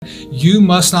You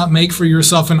must not make for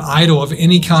yourself an idol of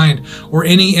any kind or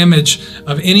any image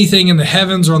of anything in the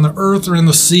heavens or on the earth or in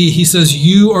the sea. He says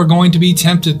you are going to be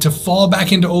tempted to fall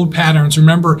back into old patterns.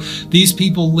 Remember, these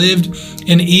people lived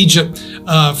in Egypt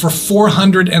for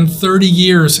 430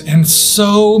 years, and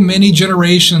so many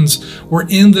generations were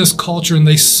in this culture, and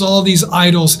they saw these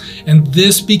idols, and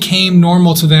this became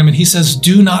normal to them. And he says,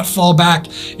 do not fall back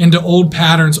into old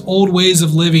patterns, old ways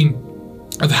of living,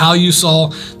 of how you saw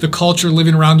the culture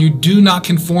living around you. Do not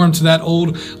conform to that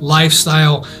old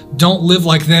lifestyle. Don't live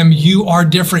like them. You are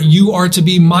different. You are to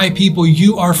be my people.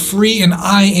 You are free, and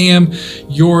I am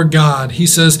your God. He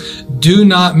says, do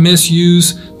not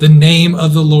misuse the name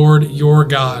of the Lord your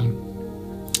God.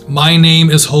 My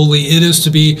name is holy. It is to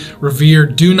be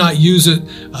revered. Do not use it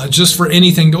just for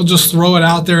anything. Don't just throw it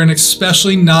out there, and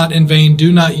especially not in vain.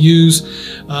 Do not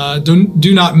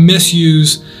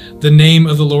misuse the name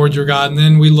of the Lord your God. And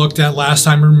then we looked at last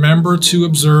time, remember to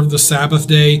observe the Sabbath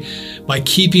day by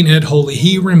keeping it holy.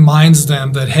 He reminds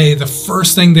them that, hey, the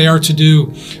first thing they are to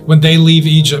do when they leave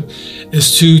Egypt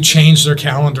is to change their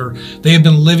calendar. They have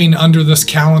been living under this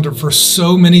calendar for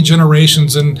so many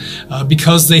generations, and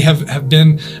because they have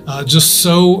been just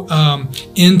so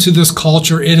into this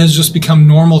culture, it has just become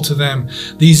normal to them.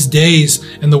 These days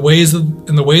and the way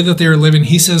that they are living,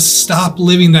 he says, stop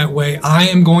living that way. I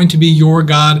am going to be your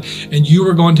God, and you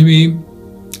are going to be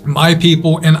my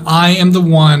people, and I am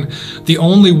the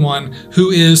only one who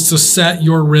is to set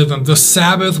your rhythm. The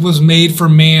Sabbath was made for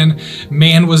man.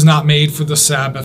 Man was not made for the Sabbath.